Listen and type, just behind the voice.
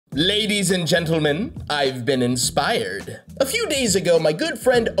Ladies and gentlemen, I've been inspired. A few days ago, my good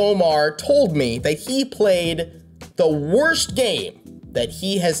friend Omar told me that he played the worst game that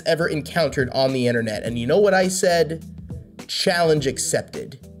he has ever encountered on the internet. And you know what I said? Challenge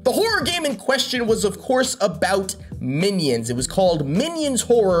accepted. The horror game in question was, of course, about Minions. It was called Minions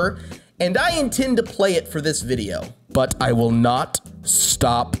Horror, and I intend to play it for this video. But I will not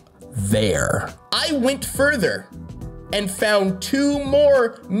stop there. I went further and found 2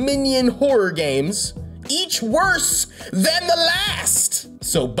 more Minion horror games, each worse than the last.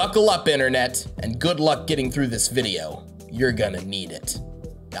 So buckle up, internet, and good luck getting through this video. You're gonna need it.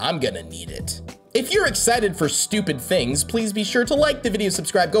 I'm gonna need it. If you're excited for stupid things, please be sure to like the video,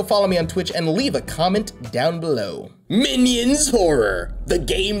 subscribe, go follow me on Twitch, and leave a comment down below. Minions Horror, the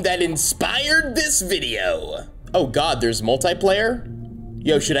game that inspired this video. Oh God, there's multiplayer?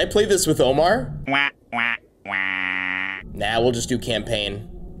 Yo, should I play this with Omar? Nah, we'll just do campaign.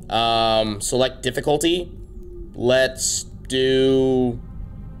 Select difficulty. Let's do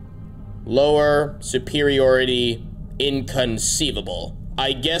lower, superiority, inconceivable.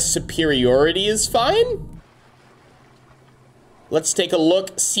 I guess superiority is fine? Let's take a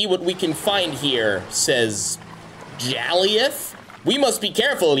look, see what we can find here, says Jalieth. We must be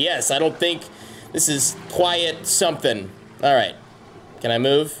careful, yes, I don't think this is quiet something. All right, can I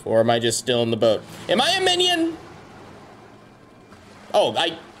move, or am I just still in the boat? Am I a minion?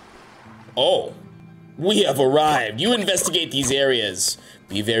 Oh, we have arrived. You investigate these areas.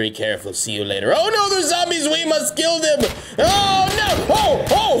 Be very careful. See you later. Oh no, they're zombies. We must kill them. Oh no.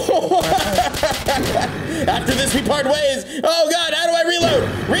 Oh. After this, we part ways. Oh God, how do I reload?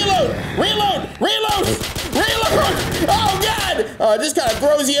 Reload. Oh God. Oh, it just kind of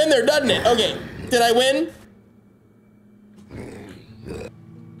throws you in there, doesn't it? Okay, did I win?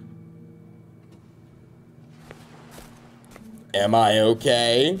 Am I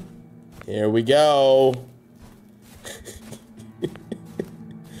okay? Here we go.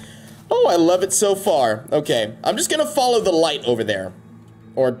 Oh, I love it so far. Okay, I'm just gonna follow the light over there.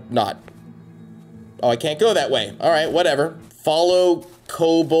 Or not. Oh, I can't go that way. All right, whatever. Follow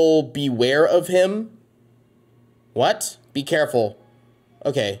Kobold, beware of him. What? Be careful.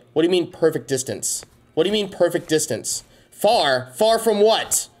 Okay, what do you mean perfect distance? What do you mean perfect distance? Far? Far from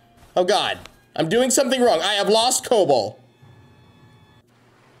what? Oh God, I'm doing something wrong. I have lost Kobold.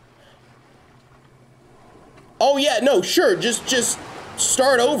 Oh yeah, no, sure, just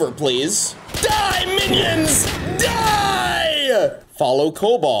start over, please. Die, minions! Die! Follow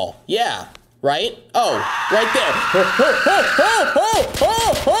Kobold. Yeah, right? Oh, right there.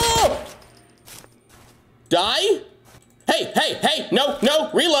 Die? Hey, no,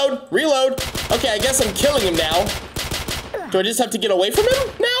 reload. Okay, I guess I'm killing him now. Do I just have to get away from him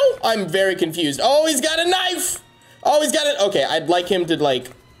now? I'm very confused. Oh, he's got a knife! Oh, he's got it. Okay, I'd like him to, like,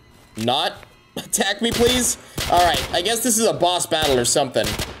 not attack me, please. All right, I guess this is a boss battle or something.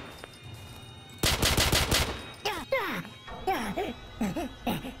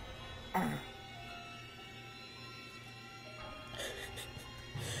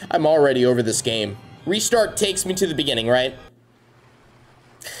 I'm already over this game. Restart takes me to the beginning, right?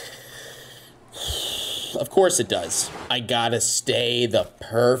 Of course it does. I gotta stay the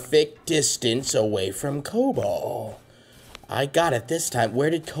perfect distance away from Kobold. I got it this time. Where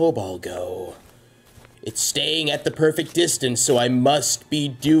did Kobold go? It's staying at the perfect distance, so I must be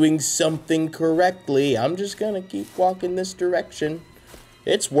doing something correctly. I'm just gonna keep walking this direction.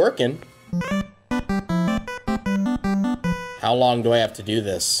 It's working. How long do I have to do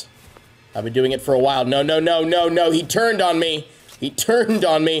this? I've been doing it for a while. No. He turned on me.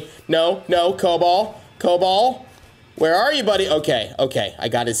 No, Kobold. Where are you, buddy? Okay. I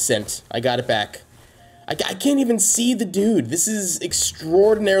got his scent. I got it back. I can't even see the dude. This is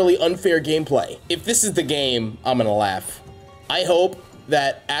extraordinarily unfair gameplay. If this is the game, I'm gonna laugh. I hope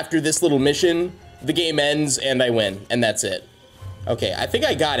that after this little mission, the game ends and I win, and that's it. Okay, I think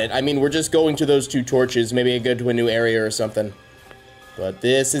I got it. I mean, we're just going to those 2 torches. Maybe I go to a new area or something. But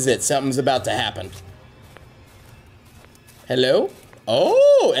this is it. Something's about to happen. Hello?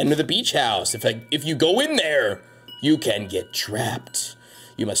 Oh, enter the beach house. If you go in there, you can get trapped.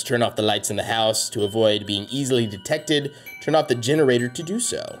 You must turn off the lights in the house to avoid being easily detected. Turn off the generator to do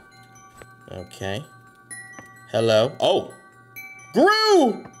so. Okay. Hello? Oh!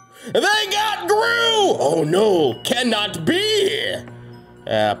 Gru! They got Gru! Oh no, cannot be!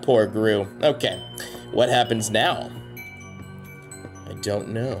 Ah, poor Gru. Okay, what happens now? I don't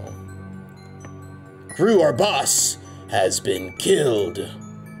know. Gru, our boss, has been killed.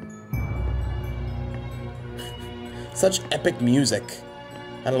 Such epic music.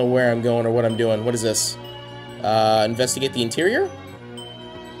 I don't know where I'm going or what I'm doing. What is this? Investigate the interior?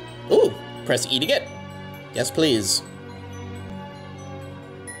 Ooh, press E to get. Yes, please.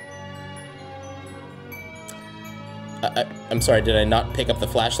 I'm sorry, did I not pick up the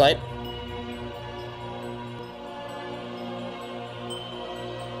flashlight?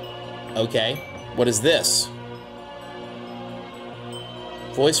 Okay, what is this?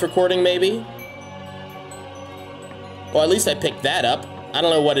 Voice recording, maybe? Well, at least I picked that up. I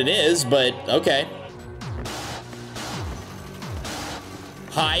don't know what it is, but okay.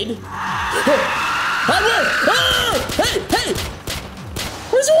 Hide. Hide where? Ah! Hey, hey!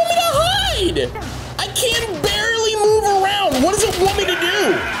 Where does it want me to hide? I can barely move around. What does it want me to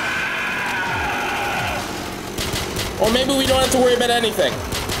do? Or maybe we don't have to worry about anything.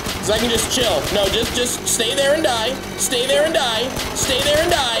 Because I can just chill. No, just stay there and die. Stay there and die. Stay there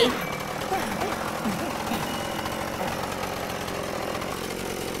and die.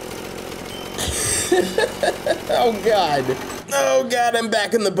 Oh God. Oh God, I'm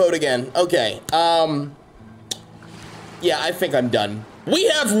back in the boat again. Okay, yeah, I think I'm done. We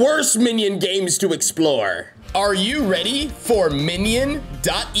have worse Minion games to explore. Are you ready for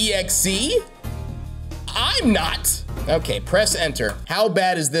Minion.exe? I'm not. Okay, press enter. How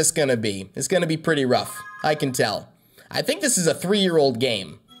bad is this gonna be? It's gonna be pretty rough, I can tell. I think this is a 3-year-old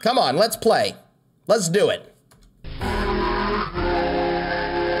game. Come on, let's play. Let's do it.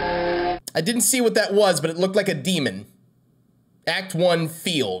 I didn't see what that was, but it looked like a demon. Act 1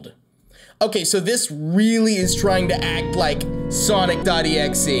 field. Okay, so this really is trying to act like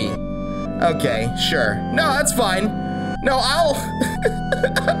Sonic.exe. Okay, sure. No, that's fine. No, I'll...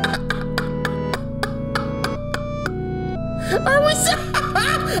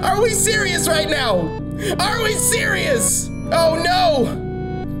 Are we serious right now? Are we serious? Oh no!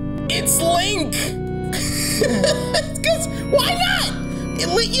 It's Link! Because why not?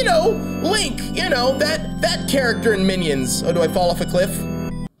 You know, Link, you know, that character in Minions. Oh, do I fall off a cliff?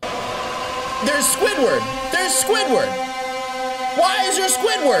 There's Squidward. There's Squidward. Why is there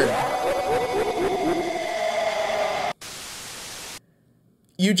Squidward?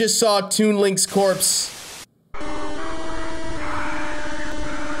 You just saw Toon Link's corpse.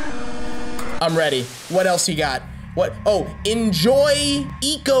 I'm ready. What else you got? What? Oh, enjoy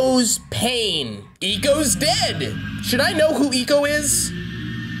Eco's pain. Eco's dead. Should I know who Eco is?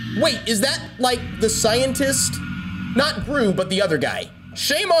 Wait, is that like the scientist? Not Gru, but the other guy.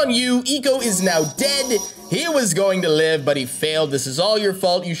 Shame on you, Eco is now dead. He was going to live, but he failed. This is all your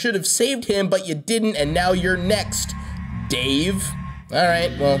fault. You should have saved him, but you didn't, and now you're next, Dave. All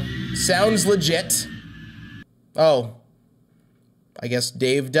right, well, sounds legit. Oh, I guess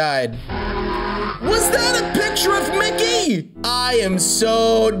Dave died. Was that a picture of Mickey? I am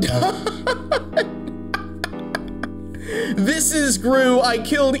so done. This is Gru. I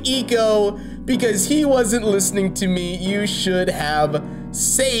killed Eco because he wasn't listening to me. You should have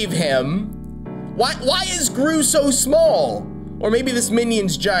saved him. Why is Gru so small? Or maybe this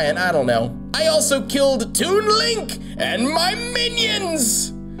minion's giant, I don't know. I also killed Toon Link and my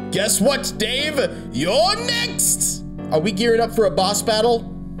minions. Guess what, Dave? You're next. Are we gearing up for a boss battle?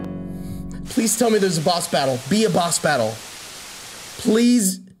 Please tell me there's a boss battle. Be a boss battle.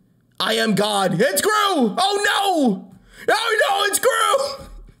 Please. I am God. It's Gru. Oh no. Oh no, it's Gru!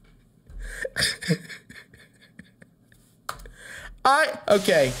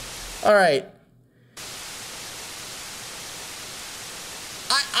 Okay, all right.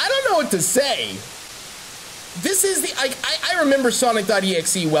 I don't know what to say. This is the, I remember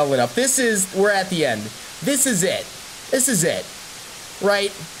Sonic.exe well enough. We're at the end. This is it. This is it,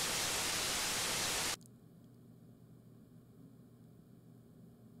 right?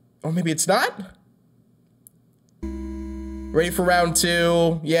 Or maybe it's not? Ready for round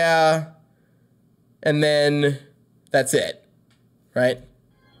 2, yeah. And then that's it, right?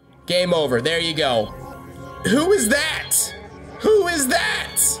 Game over, there you go. Who is that? Who is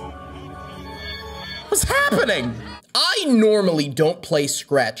that? What's happening? I normally don't play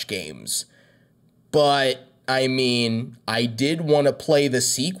scratch games, but I mean, I did want to play the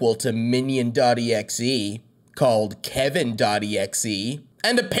sequel to Minion.exe called kevin.exe.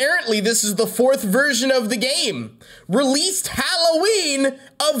 And apparently this is the 4th version of the game, released Halloween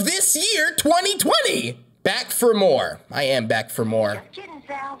of this year, 2020. Back for more. I am back for more. Just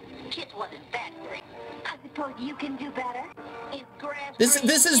wasn't that great. I suppose you can do better.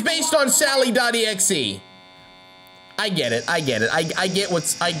 This is based on Sally.exe. I get it. I get it. I get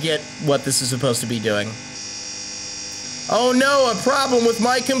what this is supposed to be doing. Oh no, a problem with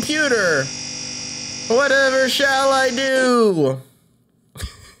my computer. Whatever shall I do?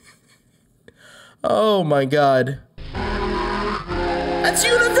 Oh my God. That's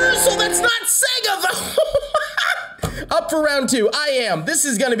Universal, that's not Sega though. A for round 2. I am. This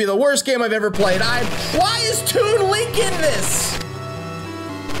is gonna be the worst game I've ever played. Why is Toon Link in this?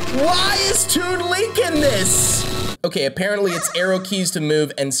 Why is Toon Link in this? Okay, apparently it's arrow keys to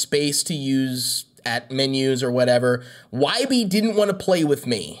move and space to use at menus or whatever. YB didn't want to play with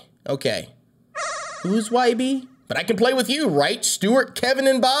me. Okay. Who's YB? But I can play with you, right? Stuart, Kevin,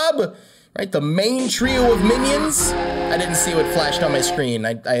 and Bob? Right, the main trio of minions? I didn't see what flashed on my screen.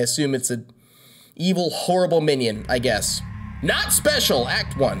 I assume it's a evil, horrible minion, I guess. Not special,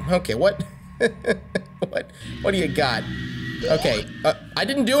 Act 1. Okay, what? What do you got? Okay, I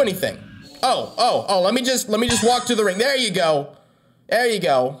didn't do anything. Oh, let me just walk to the ring. There you go. There you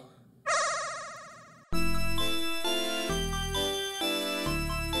go.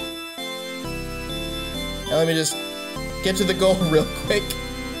 Now let me just get to the goal real quick.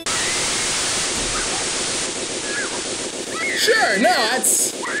 Sure, no,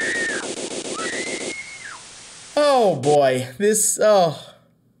 that's... Oh boy, this, oh.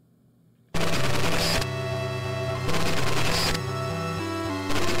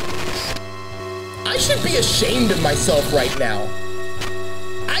 I should be ashamed of myself right now.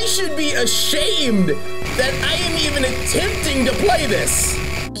 I should be ashamed that I am even attempting to play this.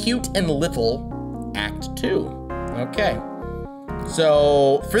 Cute and Little, Act 2. Okay.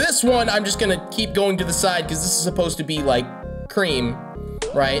 So, for this one, I'm just gonna keep going to the side because this is supposed to be like cream,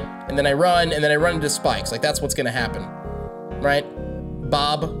 right? And then I run into spikes. Like, that's what's gonna happen, right?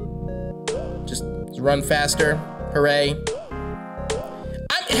 Bob, just run faster. Hooray.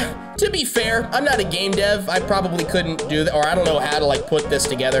 To be fair, I'm not a game dev. I probably couldn't do that, or I don't know how to like put this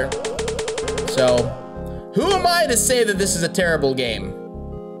together. So, who am I to say that this is a terrible game?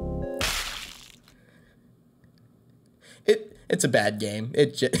 It's a bad game.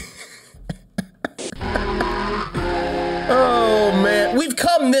 It just... Oh man, we've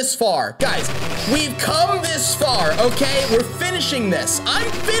come this far. Guys, we've come this far, okay? We're finishing this. I'm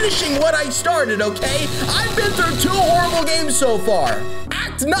finishing what I started, okay? I've been through 2 horrible games so far.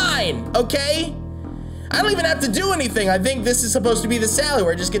 Act 9, okay? I don't even have to do anything. I think this is supposed to be the Sally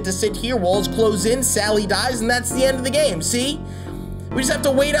where I just get to sit here, walls close in, Sally dies, and that's the end of the game, see? We just have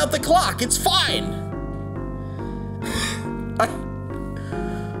to wait out the clock. It's fine.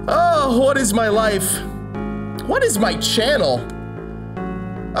 Oh, what is my life? What is my channel?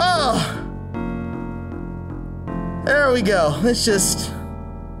 Oh. There we go. It's just...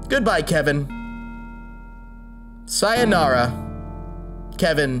 Goodbye, Kevin. Sayonara,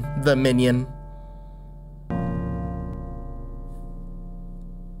 Kevin the Minion.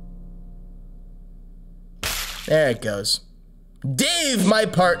 There it goes. Dave, my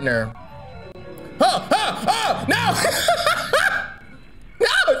partner. Oh, no!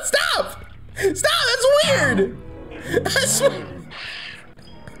 No, stop! Stop, that's weird! That's weird.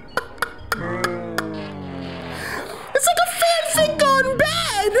 It's like a fanfic gone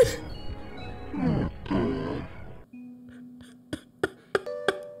bad!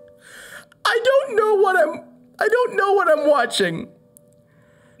 I don't know what I'm watching.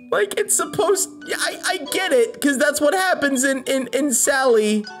 Like, it's supposed, I get it, because that's what happens in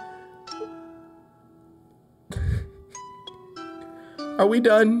Sally. Are we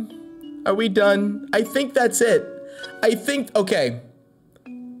done? Are we done? I think that's it. Okay.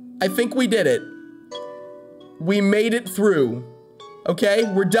 I think we did it. We made it through. Okay,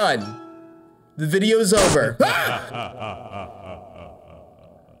 we're done. The video's over.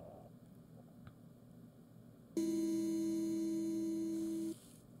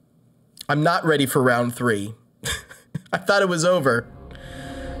 I'm not ready for round 3. I thought it was over.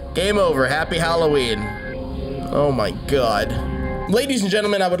 Game over. Happy Halloween. Oh my God. Ladies and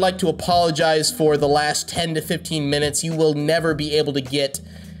gentlemen, I would like to apologize for the last 10 to 15 minutes. You will never be able to get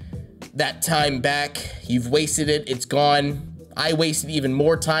that time back. You've wasted it. It's gone. I wasted even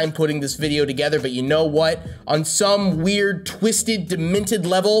more time putting this video together, but you know what? On some weird, twisted, demented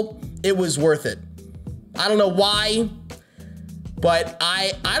level, it was worth it. I don't know why, but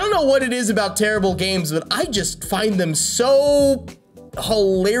I don't know what it is about terrible games, but I just find them so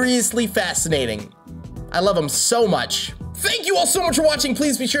hilariously fascinating. I love them so much. Thank you all so much for watching.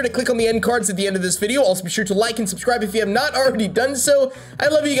 Please be sure to click on the end cards at the end of this video. Also be sure to like and subscribe if you have not already done so. I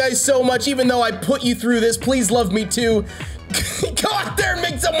love you guys so much. Even though I put you through this, please love me too. Go out there and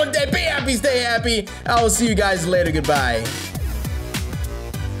make someone day. Be happy, stay happy. I will see you guys later. Goodbye.